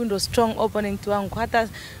hapa huyu ndio strong opponent wangu? Hata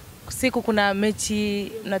siku kuna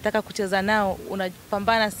mechi unataka kucheza nao,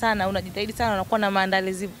 unapambana sana, unajitahidi sana, unakuwa na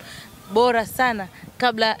maandalizi bora sana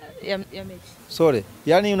kabla ya mechi.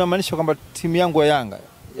 Yani unamaanisha kwamba timu yangu ya Yanga,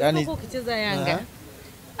 yani ukicheza Yanga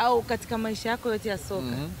au katika maisha yako yote ya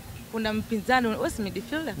soka, kuna mpinzani wewe si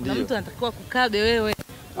midfielder, kuna mtu anatakiwa kukabe wewe,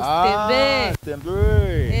 Usitembee.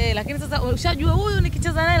 Lakini sasa ushajua huyu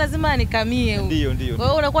nikicheza naye lazima nikamie huyu. Ndio. Kwa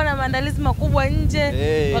hiyo unakuwa na maandalizi makubwa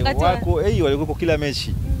nje wakati wako walikuwa kila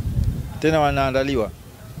mechi. Tena wanaandaliwa.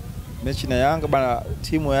 Mechi na Yanga bana,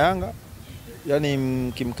 timu ya Yanga yani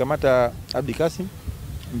mkimkamata Abdi Kasim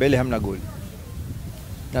mbele hamna goli.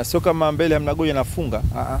 Na sio kama mbele hamna goli anafunga.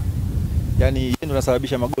 Yani yeye ndo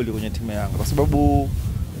anasababisha magoli kwenye timu ya Yanga kwa sababu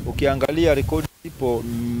ukiangalia rekodi ipo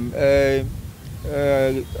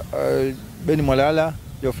Beni Mwalala,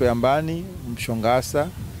 Jofre Ambani, Mshongasa,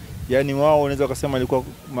 yani wao unaweza kusema ilikuwa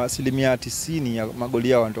 90% ya magoli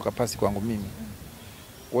yao yanatoka pasi kwangu mimi.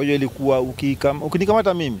 Kwa hiyo ilikuwa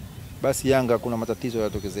ukinikamata mimi basi Yanga kuna matatizo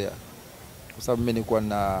yanatokezea. Kwa sababu mimi nilikuwa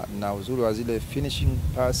na uzuri wa zile finishing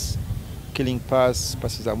pass, killing pass,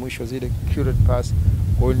 pasi za mwisho zile accurate pass.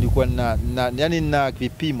 Kwa hiyo nilikuwa na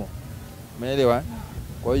vipimo. Umeelewa?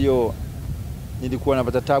 Kwa hiyo nilikuwa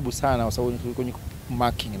napata tabu sana kwa sababu kwenye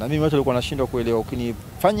marking. Na mimi watu walikuwa wanashindwa kuelewa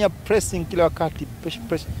ukinifanya pressing kila wakati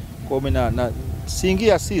press. Kwa hiyo na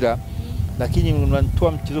siingia hasira lakini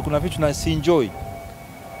unatoa mchezo kuna vitu na si enjoy.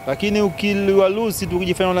 Lakini ukiliwalusi tu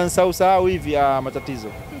ukijifanya unanisahau hivi matatizo.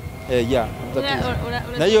 Matatizo.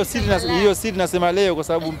 Na hiyo siri nasema leo kwa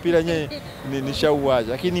sababu mpira yenyewe nishauacha.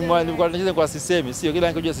 Lakini nilikuwa nacheza kwa sisemi, sio kila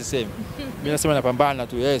nikijua sisemi. Mimi nasema napambana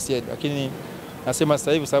tu, lakini nasema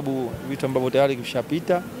sasa hivi sababu vitu ambavyo tayari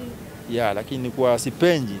vishapita. Lakini nilikuwa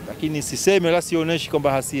sipendi, lakini sisemi wala sionyeshi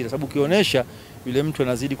kwamba hasira sababu ukionyesha yule mtu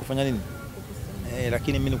anazidi kufanya nini?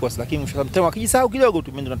 Lakini mimi nilikuwa lakini mshamtema akijisahau kidogo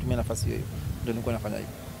tu mimi ndo natumia nafasi hiyo. Ndio nilikuwa nafanya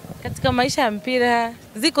hivyo. Katika maisha ya mpira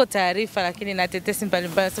ziko taarifa lakini na tetesi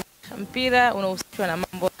mbalimbali. Mpira unahusishwa na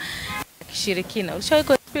mambo ya kishirikina. Ulishawahi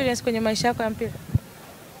ku experience kwenye maisha yako ya mpira?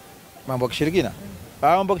 Mambo ya kishirikina?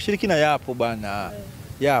 Mambo ya kishirikina yapo bana.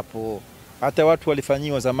 Yapo. Hata watu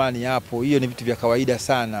walifanyiwa zamani yapo. Hiyo ni vitu vya kawaida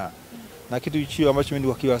sana. Na kitu hicho ambacho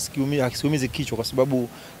mimi hakisumizi kichwa kwa sababu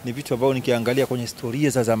ni vitu ambavyo nikiangalia kwenye historia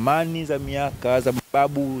za zamani za miaka za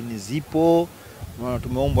babu ni zipo.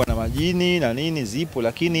 Tumeumbwa na majini na nini zipo,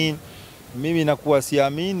 lakini mimi nakuwa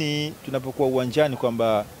siamini tunapokuwa uwanjani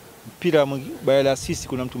kwamba mpira baada sisi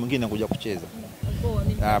kuna mtu mwingine anakuja kucheza.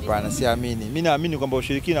 Hapana, siamini. Mimi naamini kwamba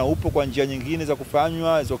ushirikina upo kwa njia nyingine za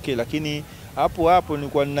kufanywa, okay, lakini hapo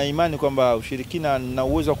nilikuwa nina imani kwamba ushirikina na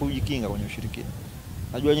uwezo wa kujikinga kwenye ushirikina.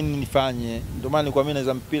 Najua nini nifanye. Ndio maana nilikuwa mimi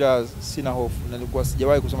naweza mpira sina hofu. Na nilikuwa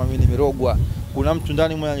sijawahi kusema mimi nimerogwa. Kuna mtu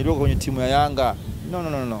ndani mmoja anirogwa kwenye timu ya Yanga.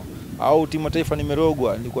 No. Au timu ya taifa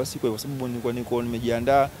nimerogwa. Nilikuwa siko hivyo sababu nilikuwa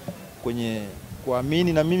nimejiandaa kwenye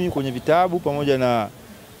kuamini na mimi kwenye vitabu pamoja na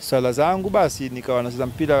sala zangu, basi nikawa nacheza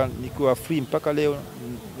mpira nikiwa free mpaka leo.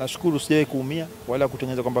 Nashukuru sijawahi kuumia wala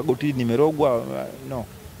kutengeneza kwamba goti nimerogwa. No,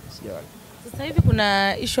 sijawahi. Sasa hivi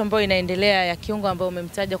kuna issue ambayo inaendelea ya kiungo ambayo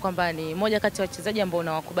umemtaja kwamba ni moja kati ya wachezaji ambao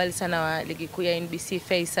unawakubali sana wa ligi kuu ya NBC,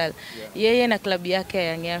 Feisal. Yeye na klabu yake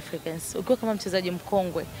ya Young Africans. Ukiwa kama mchezaji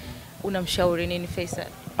mkongwe, unamshauri nini Feisal?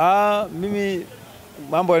 Mimi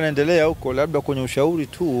mambo yanaendelea huko labda kwenye ushauri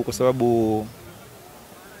tu kwa sababu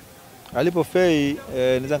alipo Fei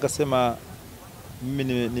naweza nikasema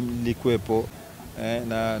mimi nilikuwepo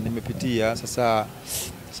na nimepitia. Sasa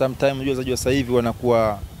sometimes unajua sasa hivi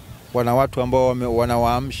wana watu ambao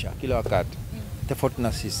wanawaamsha kila wakati. Tofauti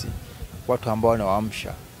na sisi. Watu ambao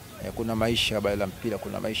wanawaamsha. Kuna maisha baada ya mpira,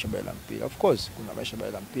 kuna maisha baada ya mpira. Of course, kuna maisha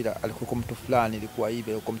baada ya mpira. Alikuwa mtu fulani, ilikuwa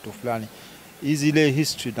hivi, alikuwa mtu fulani. Hizi ile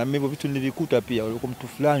history na mimi vitu nilivikuta pia. Alikuwa mtu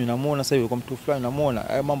fulani unamuona sasa hivi, alikuwa mtu fulani unamuona.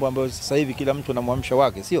 Hayo mambo ambayo sasa hivi kila mtu anamwamsha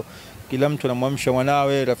wake, sio? Kila mtu anamwamsha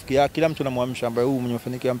mwanawe, rafiki yake, kila mtu anamwamsha ambaye huyu mwenye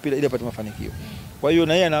mafanikio ya mpira ili apate mafanikio. Kwa hiyo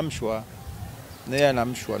na yeye anaamshwa.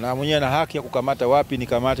 Na mwenyewe ana haki ya kukamata wapi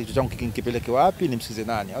nikamate kitu changu kipeleke wapi nimsikize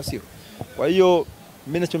nani, au sio? Kwa hiyo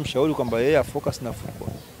mimi ninachomshauri kwamba yeye focus na football.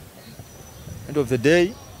 End of the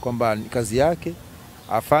day kwamba kazi yake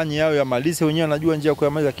afanye yao ya malize, wenyewe anajua njia ya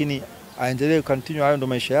kuyamaliza, lakini aendelee continue, hayo ndo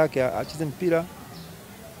maisha yake. Acheze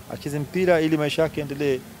mpira ili maisha yake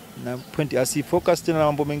endelee na point, asifocus tena na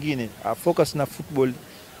mambo mengine, focus na football,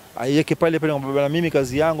 aiweke pale kwamba mimi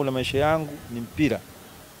kazi yangu na maisha yangu ni mpira.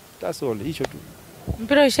 That's all, hicho tu.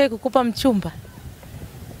 Mpira ushawahi kukupa mchumba?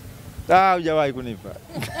 Hujawahi kunipa.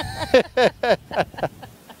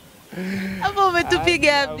 Hapo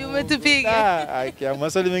umetupiga Abdi, umetupiga.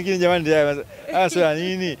 Maswali mengine jamani ndio. Sasa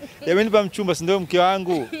nini? Yamenipa mchumba si ndio mke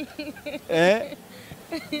wangu?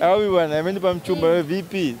 Au bwana yamenipa mchumba wewe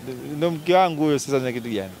vipi? Ndio mke wangu huyo, sasa ni kitu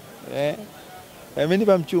gani?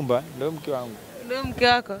 Yamenipa mchumba ndio mke wangu. Ndio mke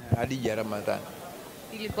wako? Hadija Ramadhani.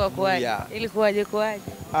 Ilikuwa kwaje? Ilikuwaje?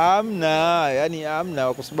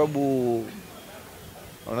 Hamna kwa sababu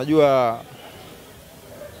unajua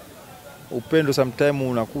upendo sometimes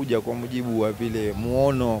unakuja kwa mujibu wa vile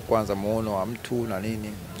muono, kwanza muono wa mtu na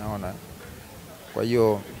nini, naona. Kwa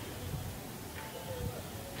hiyo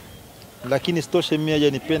lakini social media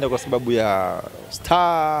nipenda kwa sababu ya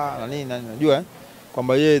star na nini, najua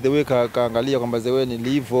kwamba yeye the way kaangalia kwamba the way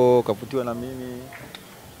nilivyo, kavutiwa na mimi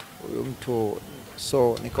huyo mtu,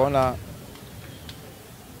 so nikaona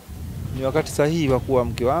ni wakati sahihi wa kuwa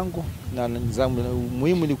mke wangu, na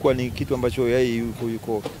muhimu ilikuwa ni kitu ambacho yeye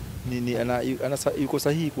yuko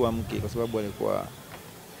sahihi kuwa mke, kwa sababu alikuwa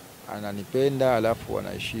ananipenda, alafu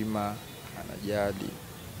anaheshima, anajali,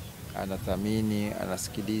 anathamini,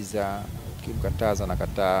 anasikiliza, ukimkataza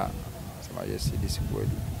anakataa, anasema yes this kweli,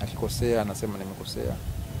 akikosea anasema nimekosea,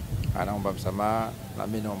 anaomba msamaha na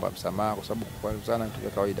mimi naomba msamaha, kwa sababu kukwaruzana ni kitu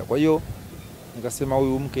cha kawaida. Kwa hiyo nikasema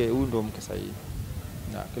huyu ndio mke sahihi,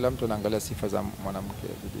 na kila mtu anaangalia sifa za mwanamke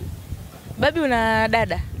vile. Babi, una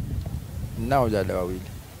dada? Nao dada wawili.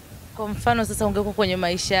 Kwa mfano sasa ungekuwa kwenye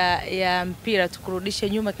maisha ya mpira, tukurudishe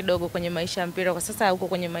nyuma kidogo kwenye maisha ya mpira, kwa sasa uko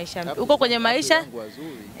kwenye maisha uko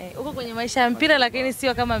kwenye maisha ya mpira, lakini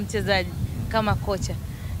sio kama mchezaji, kama kocha.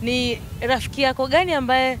 Ni rafiki yako gani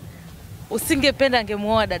ambaye usingependa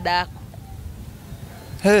angemuoa dada yako?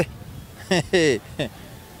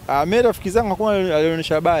 Mimi rafiki zangu hakuna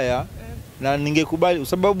alionyesha baya, na ningekubali, kwa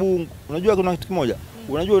sababu unajua kuna kitu kimoja,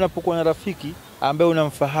 unajua unapokuwa na rafiki ambaye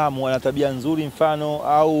unamfahamu ana tabia nzuri mfano,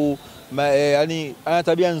 au yani ana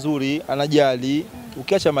tabia nzuri, anajali,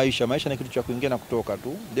 ukiacha maisha ni kitu cha kuingia na kutoka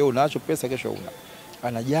tu, leo unacho pesa kesho una,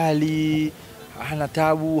 anajali, hana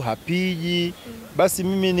tabu, hapiji, basi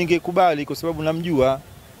mimi ningekubali kwa sababu namjua,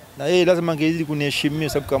 na yeye lazima angezidi kuniheshimia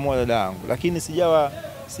sababu kama dada yangu. Lakini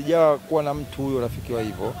sijawa kuwa na mtu huyo rafiki wa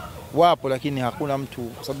hivyo. Wapo, lakini hakuna mtu,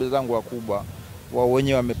 kwa sababu dada zangu wakubwa wao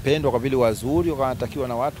wenyewe wamependwa kwa vile wazuri, wanatakiwa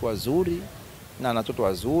na watu wazuri, na watoto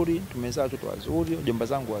wazuri, tumezaa watoto wazuri, jomba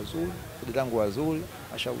zangu wazuri, dada zangu wazuri,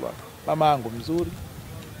 mashaallah. Mama yangu mzuri.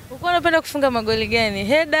 Uko unapenda kufunga magoli gani?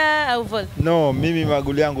 Header au volley? No, mimi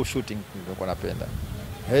magoli yangu shooting ndio napenda.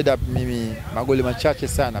 Header mimi magoli machache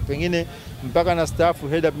sana. Pengine mpaka na staafu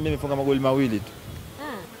header mimi nimefunga magoli mawili tu.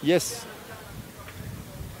 Yes.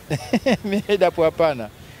 Mimi header hapo hapana.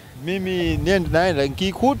 Mimi naenda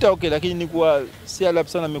nikikuta okay, lakini nikuwa si alap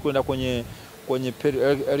sana mimi kwenda kwenye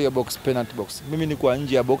area box, penalty box. Mimi nikuwa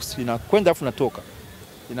nje ya box, inakwenda afu natoka,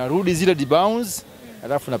 inarudi zile debounce,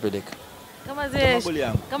 alafu napeleka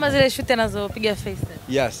kama zile shoot anazopiga Feisal.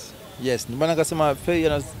 Yes, ndio maana akasema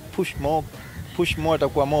Feisal ana push more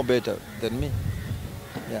atakuwa more better than me.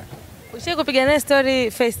 Yeah. Ushaje kupiga naye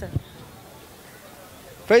story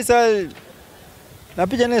Feisal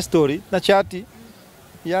napiga naye story na chati.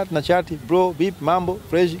 Yeah, tunachati, bro, vipi mambo,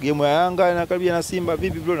 fresh, game ya Yanga inakaribia na Simba,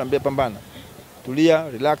 vipi bro, naambia pambana. Tulia,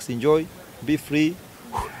 relax, enjoy, be free,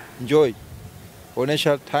 enjoy.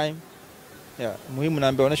 Onesha time. Yeah, muhimu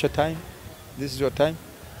naambia onesha time. This is your time.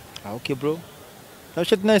 Okay bro. Na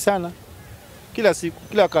chat naye sana. Kila siku,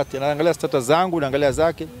 kila wakati anaangalia status zangu, naangalia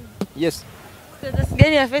zake. Yes. Status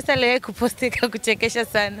gani ya Feisal leo kupostika kuchekesha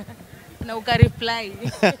sana? Na ukareply.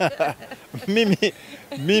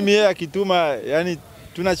 Mimi yeye akituma, yani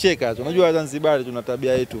tunacheka. Unajua Zanzibar tuna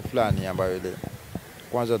tabia yetu fulani ambayo ile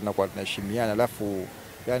kwanza tunakuwa tunaheshimiana, alafu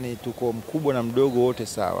yani tuko mkubwa na mdogo wote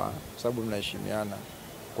sawa, kwa sababu tunaheshimiana.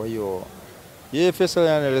 Kwa hiyo yeye Feisal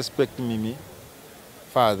ana respect mimi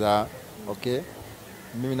father, okay?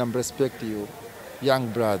 Mimi na respect you young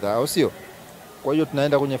brother, au sio? Kwa hiyo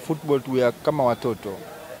tunaenda kwenye football tu ya kama watoto.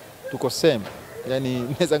 Tuko same. Yani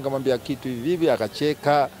naweza nikamwambia kitu hivi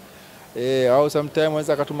akacheka. Au sometimes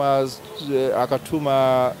anaweza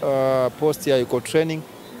akatuma post ya yuko training,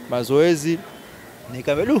 mazoezi,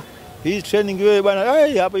 nikamwambia hii training wewe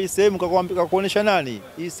bwana, hapa hii sehemu kakwambia kuonesha nani?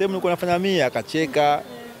 Hii sehemu nilikuwa nafanya mimi, akacheka.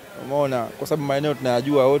 Umeona, kwa sababu maeneo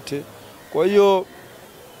tunayajua wote. Kwa hiyo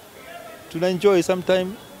tuna enjoy sometimes,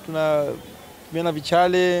 tunaona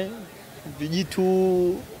vichale,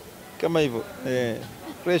 vijitu kama hivyo.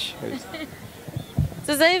 Fresh.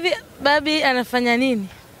 Sasa hivi Babi anafanya nini?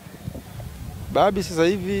 Babi sasa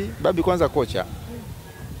hivi, Babi kwanza kocha.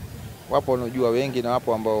 Wapo wanaojua wengi na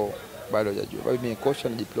wapo ambao bado hawajajua. Babi ni kocha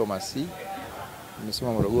na diplomacy.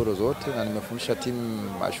 Nimesoma Morogoro zote na nimefundisha timu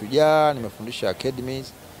Mashujaa, nimefundisha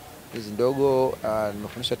academies hizi ndogo,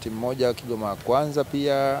 nimefundisha timu moja Kigoma kwanza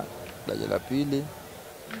pia daraja la pili.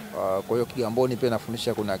 Kwa hiyo Kigamboni pia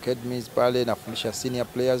nafundisha, kuna academies pale, nafundisha senior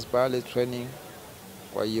players pale training.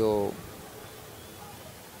 Kwa hiyo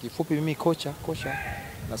kifupi mimi kocha.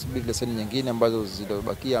 Nasubiri leseni nyingine ambazo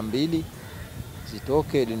zilizobakia 2.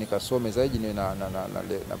 zitoke ili nikasome zaidi ni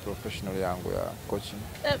na professional yangu ya coaching.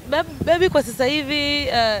 Baby, kwa sasa hivi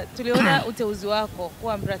tuliona uteuzi wako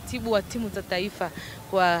kuwa mratibu wa timu za taifa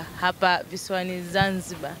kwa hapa visiwani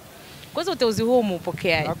Zanzibar. Kwanza uteuzi huu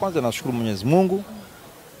umepokeaje? Kwanza nashukuru Mwenyezi Mungu.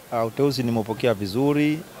 Uteuzi nimepokea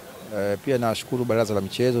vizuri. Pia nashukuru Baraza la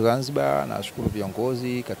Michezo Zanzibar, nashukuru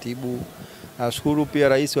viongozi, katibu, nashukuru pia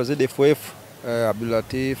rais wa ZFF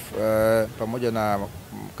Abdulatif pamoja na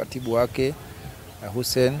katibu wake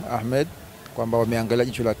Hussein Ahmed, kwamba wameangalia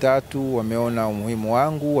jicho la tatu, wameona umuhimu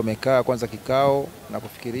wangu, wamekaa kwanza kikao na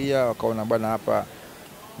kufikiria, wakaona bwana hapa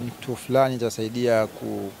mtu fulani atasaidia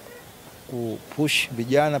kupush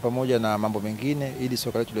vijana pamoja na mambo mengine ili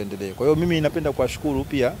soka letu liendelee. Kwa hiyo mimi napenda kuwashukuru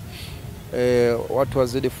pia watu wa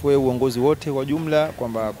ZFF, uongozi wote kwa jumla,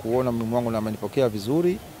 kwamba kuona umuhimu wangu na amenipokea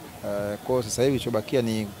vizuri. Kwa sasa hivi kilichobakia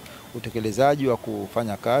ni utekelezaji wa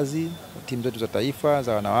kufanya kazi timu zetu za taifa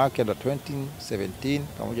za wanawake under 20, 17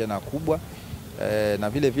 pamoja na kubwa, na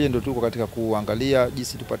vile vile ndio tuko katika kuangalia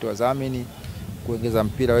jinsi tupate wadhamini kuongeza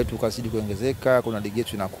mpira wetu ukazidi kuongezeka. Kuna ligi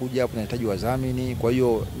yetu inakuja, tunahitaji wadhamini. Kwa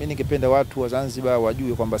hiyo mimi ningependa watu wa Zanzibar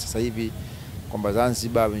wajue kwamba sasa hivi kwamba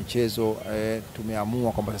Zanzibar michezo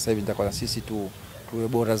tumeamua kwamba sasa hivi nitakuwa sisi tuwe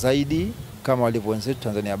bora zaidi kama walivyo wenzetu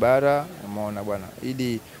Tanzania bara, umeona bwana,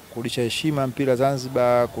 ili kurudisha heshima mpira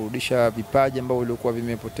Zanzibar, kurudisha vipaji ambavyo vilikuwa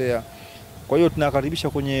vimepotea. Kwa hiyo tunakaribisha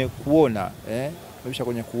kwenye kuona karibisha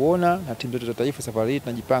kwenye kuona, na timu zetu za taifa safari hii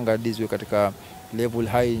tunajipanga dizwe katika level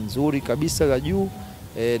high nzuri kabisa za juu,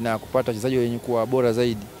 na kupata wachezaji wenye kuwa bora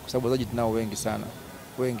zaidi, kwa sababu wachezaji tunao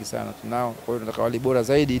wengi sana tunao. Kwa hiyo tunataka wale bora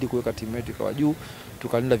zaidi ili kuweka timu yetu kwa juu,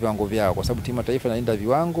 tukalinda viwango vyao, kwa sababu timu ya taifa inalinda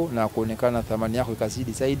viwango na kuonekana thamani yako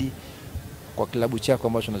ikazidi zaidi kwa klabu chako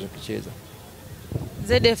ambacho unachokicheza.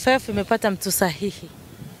 ZFF imepata mtu sahihi.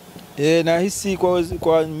 Nahisi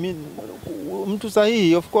kwa mtu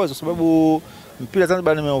sahihi of course, kwa sababu mpira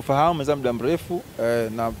Zanzibar nimeufahamu za muda mrefu,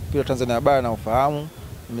 na mpira Tanzania bara na ufahamu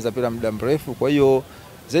nimezapira muda mrefu. Kwa hiyo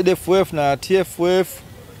ZFF na TFF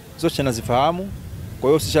zote nazifahamu. Kwa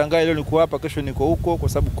hiyo usishangae leo niko hapa, kesho niko huko, kwa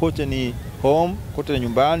sababu kote ni home, kote ni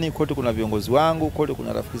nyumbani, kote kuna viongozi wangu, kote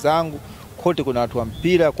kuna rafiki zangu, kote kuna watu wa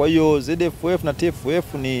mpira. Kwa hiyo ZFF na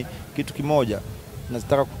TFF ni kitu kimoja.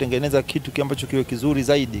 Nataka kutengeneza kitu ambacho kiwe kizuri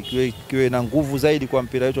zaidi, kiwe na nguvu zaidi kwa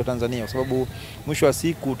mpira wetu wa Tanzania, kwa sababu mwisho wa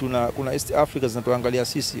siku kuna East Africa zinatuangalia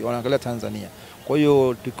sisi, wanaangalia Tanzania. Kwa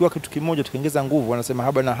hiyo tukiwa kitu kimoja, tukiongeza nguvu, wanasema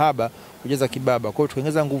haba na haba kujaza kibaba. Kwa hiyo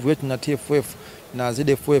tukiongeza nguvu yetu na TFF na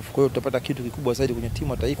ZFF, kwa hiyo tutapata kitu kikubwa zaidi kwenye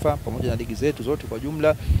timu ya taifa pamoja na ligi zetu zote kwa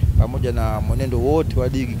jumla, pamoja na mwenendo wote wa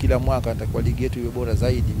ligi. Kila mwaka natakuwa ligi yetu iwe bora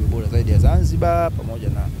zaidi ya Zanzibar pamoja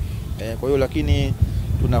na kwa hiyo lakini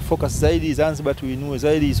tuna focus zaidi Zanzibar, tuinue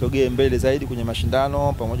zaidi, isogee mbele zaidi kwenye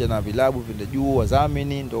mashindano pamoja na vilabu vile juu,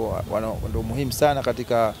 wadhamini ndio muhimu sana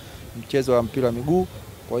katika mchezo wa mpira wa miguu.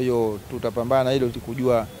 Kwa hiyo tutapambana hilo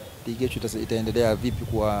kujua ligi yetu itaendelea vipi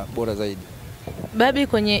kuwa bora zaidi. Babi,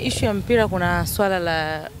 kwenye issue ya mpira kuna swala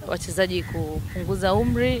la wachezaji kupunguza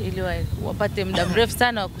umri ili wapate muda mrefu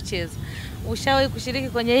sana wa kucheza. Ushawahi kushiriki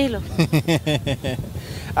kwenye hilo?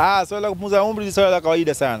 Swala la kupunguza umri ni swala la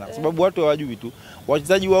kawaida sana, kwa sababu watu hawajui tu.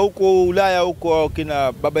 Wachezaji wa huko Ulaya huko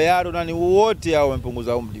kina Baba Yaro nani wote hao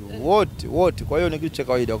wamepunguza umri, wote. Kwa hiyo ni kitu cha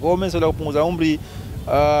kawaida. Kwa hiyo mimi swala la kupunguza umri,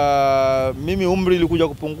 mimi umri ulikuja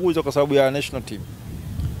kupunguzwa kwa sababu ya national team.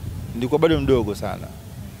 Nilikuwa bado mdogo sana.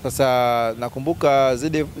 Sasa nakumbuka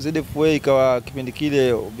ZFA ikawa kipindi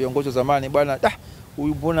kile viongozi wa zamani bwana,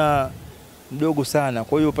 huyu mbona mdogo sana.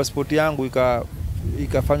 Kwa hiyo pasipoti yangu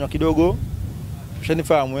ikafanywa kidogo,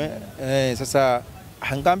 ushanifahamu sasa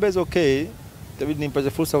hangambezo okay, itabidi nipate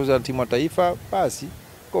fursa za timu ya taifa. Basi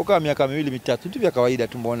kwa kama miaka 2-3 tu vya kawaida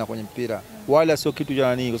tu, mbona kwenye mpira wala sio kitu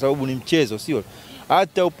cha nini, kwa sababu ni mchezo, sio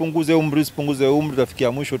hata upunguze umri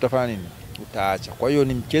utafikia mwisho utafanya nini, utaacha. Kwa hiyo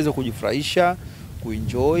ni mchezo, kujifurahisha,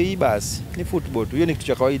 kuenjoy, basi ni football tu, hiyo ni kitu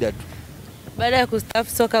cha kawaida tu. Baada ya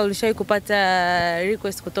kustaafu soka, ulishawahi kupata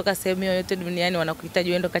request kutoka sehemu yoyote duniani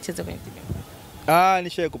wanakuhitaji uende kacheze kwenye timu?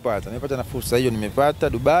 Nishawahi kupata. Nimepata na fursa hiyo, nimepata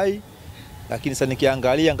Dubai, lakini sasa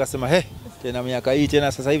nikiangalia nikasema tena miaka hii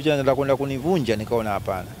tena sasa hivi tena nataka kwenda kunivunja, nikaona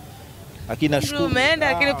hapana. Lakini nashukuru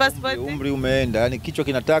umeenda, lakini passport umri umeenda, yani kichwa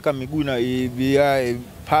kinataka, miguu na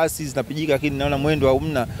pasi zinapigika, lakini naona mwendo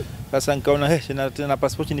hauna. Sasa nikaona tena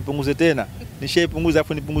passport nipunguze tena. Nishaipunguza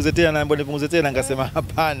afu nipunguze tena, na mbona nipunguze tena, nikasema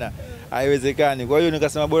hapana, haiwezekani. Kwa hiyo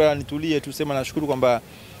nikasema bora nitulie tu, sema nashukuru kwamba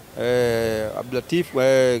Abdulatif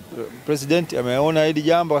president ameona hili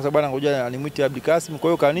jambo, kwa sababu ngoja nimwite Abdi Kasim. Kwa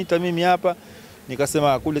hiyo kanita mimi hapa,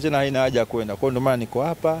 nikasema kule tena haina haja kwenda. Kwa hiyo ndio maana niko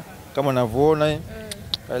hapa kama unavyoona.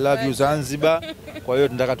 I love you Zanzibar. Kwa hiyo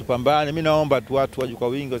tunataka tupambane. Mimi naomba tu watu waje kwa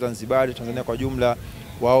wingi wa Zanzibar, Tanzania kwa jumla,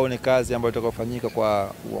 waone kazi ambayo itakayofanyika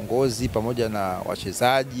kwa uongozi pamoja na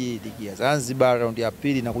wachezaji. Ligi ya Zanzibar raundi ya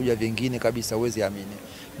pili na kuja vingine kabisa, uwezi amini.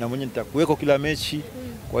 Na mwenye nitakuweko kila mechi.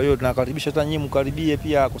 Kwa hiyo tunakaribisha hata nyinyi mkaribie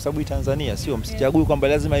pia, kwa sababu Tanzania sio msichague kwamba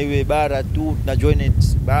lazima iwe bara tu na join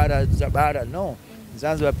it bara, no.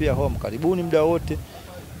 Zanzibar pia home, karibuni muda wote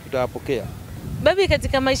tutawapokea. Babi,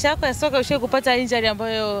 katika maisha yako ya soka ushawahi kupata injury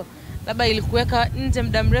ambayo labda ilikuweka nje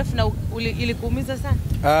muda mrefu na ilikuumiza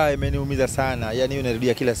sana? Imeniumiza sana. Yaani hiyo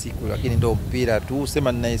inarudia kila siku, lakini ndio mpira tu,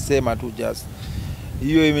 sema ninaisema tu just.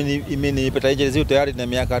 Hiyo imenipata injury zio tayari na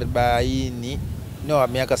miaka 40. No,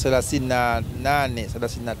 miaka 38,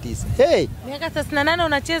 39. Hey! Miaka 38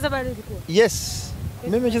 unacheza bado ilikuwa? Yes.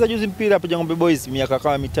 Mimi nimecheza juzi mpira hapa Jangombe Boys miaka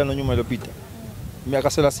kama 5 nyuma iliyopita. Miaka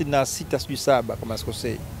 36 sijui 7 kama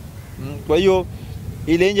sikosei. Kwa hiyo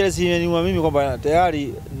ile injury imeniuma mimi kwamba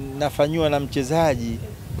tayari nafanywa na mchezaji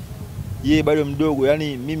yeye bado mdogo,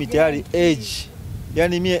 yani mimi tayari age.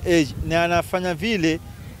 Yani mimi age na anafanya vile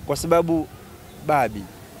kwa sababu babi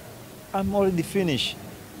I'm already finished.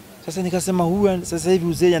 Sasa nikasema huyu sasa hivi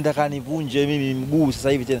uzee anataka nivunje mimi mguu sasa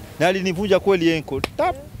hivi tena. Na alinivunja kweli ankle.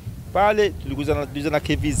 Tap. Pale tulikuzana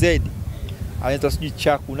KVZ. Anaitwa sijui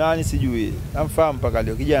Chaku nani sijui. Namfahamu mpaka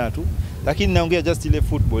leo kijana tu. Lakini naongea just ile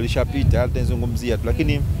football ishapita, hata nizungumzia tu.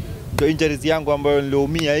 Lakini ndio injuries yangu ambayo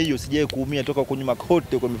niliumia hiyo, sijaye kuumia toka kwa nyuma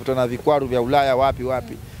kote kwa mikutano na vikwaru vya Ulaya wapi.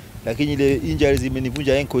 Lakini ile injuries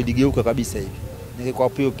imenivunja ankle iligeuka kabisa hivi. Nilikuwa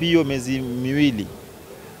pio miezi 2.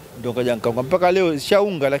 Ndio kaja nikaunga mpaka leo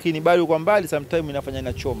shaunga, lakini bado kwa mbali sometime inafanya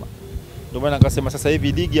inachoma. Ndio maana nikasema sasa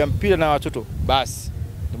hivi ligi ya mpira na watoto basi.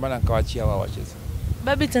 Ndio maana nikawaachia wao wacheze.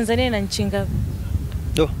 Babi, Tanzania ina nchi ngapi?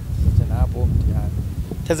 Sasa hapo mtihani.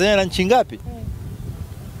 Tanzania ina nchi ngapi?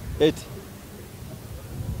 Eti.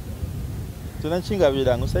 Tuna nchi ngapi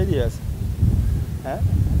dangu? Saidia sasa.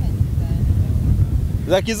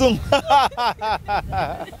 Za kizungu.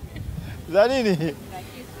 Za nini?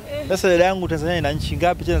 Sasa dada yangu, Tanzania ina nchi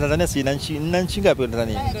ngapi tena? Tanzania si ina nchi ngapi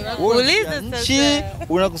Tanzania? Uliza nchi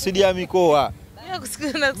unakusudia mikoa.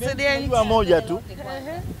 Unakusudia nchi moja tu.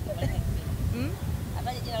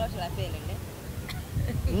 Ataje jina lote la pele.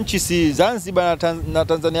 Nchi si Zanzibar na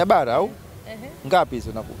Tanzania bara au? Ngapi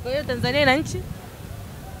hizo nakupa? Kwa hiyo Tanzania ina nchi?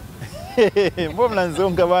 Mbona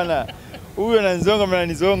mnanizonga bwana? Huyu ananizonga,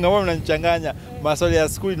 mnanizonga, mbona mnanichanganya? Maswali ya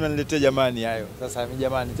skuli mnaniletea jamani hayo. Sasa mimi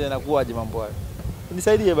jamani tena kuaje mambo hayo?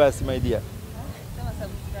 Nisaidie basi my dear.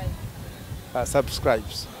 Kama subscribe.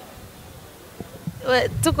 Subscribes.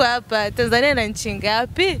 Tuko hapa, Tanzania ina nchi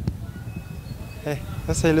ngapi?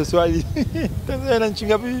 Sasa ile swali Tanzania ina nchi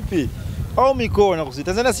ngapi vipi? Au mikoa nakusi?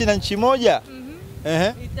 Tanzania si ina nchi moja?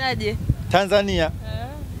 Itaje? Tanzania.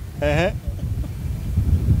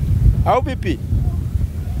 Au vipi?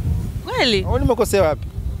 Kweli? Au nimekosea wapi?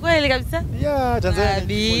 Kweli kabisa?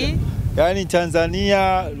 Tanzania. Yaani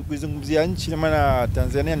Tanzania ukizungumzia nchi na maana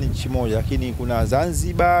Tanzania ni nchi moja, lakini kuna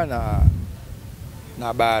Zanzibar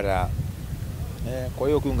na bara. Kwa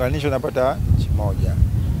hiyo ukiunganisha unapata nchi moja.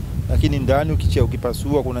 Lakini ndani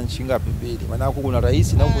ukipasua kuna nchi ngapi? 2. Maana huko kuna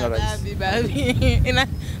rais na huko kuna rais. Babi.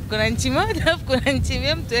 Kuna nchi moja alafu kuna nchi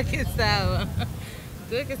mbili, tuweke sawa.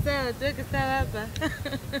 Tuweke sawa hapa.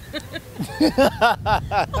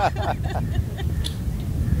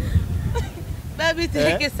 Babi,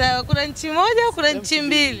 tuweke sawa. Kuna nchi moja au kuna nchi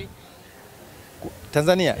mbili?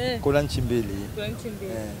 Tanzania kuna nchi mbili. Kuna nchi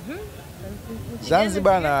mbili.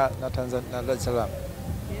 Zanzibar na Tanzania na Dar es Salaam.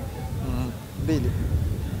 2.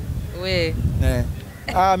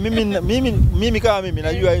 Mimi kama mimi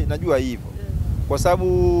najua hivyo. Kwa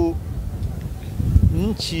sababu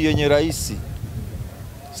nchi yenye rais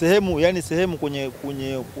sehemu kwenye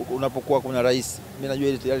unapokuwa kuna rais, mimi najua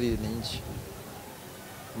ile tayari ni nchi.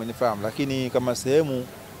 Umenifahamu? Lakini kama sehemu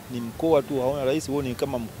ni mkoa tu hauna rais, huo ni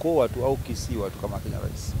kama mkoa tu au kisiwa tu kama kina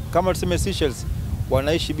rais. Kama tuseme Seychelles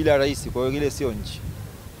wanaishi bila rais, kwa hiyo ile sio nchi.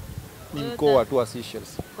 Ni mkoa tu wa Seychelles.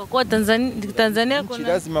 Kwa kuwa Tanzania kuna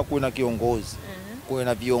lazima kuwe na kiongozi, kuwe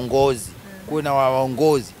na viongozi, kuwe na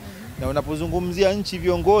waongozi. Na unapozungumzia nchi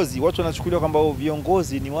viongozi, watu wanachukulia kwamba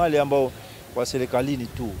viongozi ni wale ambao wa serikalini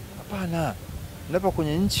tu. Hapana. Unapo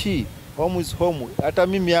kwenye nchi, home is home. Hata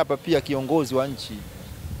mimi hapa pia kiongozi wa nchi.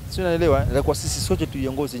 Sio, unaelewa? Kwa sisi sote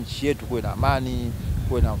tuiongoze nchi yetu, kuwe na amani,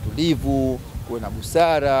 kuwe na utulivu, kuwe na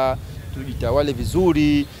busara, tujitawale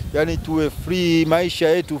vizuri, yani tuwe free, maisha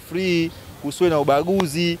yetu free, kusiwe na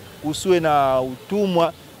ubaguzi, kusiwe na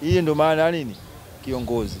utumwa. Hiyo ndio maana nini?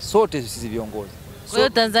 Kiongozi. Sote sisi viongozi. Kwa hiyo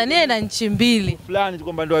Tanzania ina nchi mbili. Fulani tu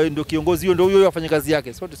kwamba ndio kiongozi hiyo, ndio huyo afanye kazi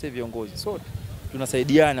yake. Sote sisi viongozi. Sote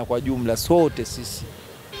tunasaidiana kwa jumla, sote sisi.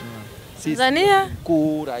 Tanzania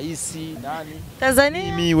mkuu, rais, nani?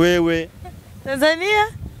 Tanzania mimi, wewe. Tanzania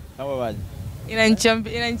Hawa maji Ina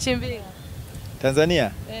nchi mbili.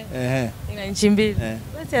 Tanzania? Ina nchi mbili.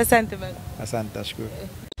 Basi asante baba. Asante, nashukuru.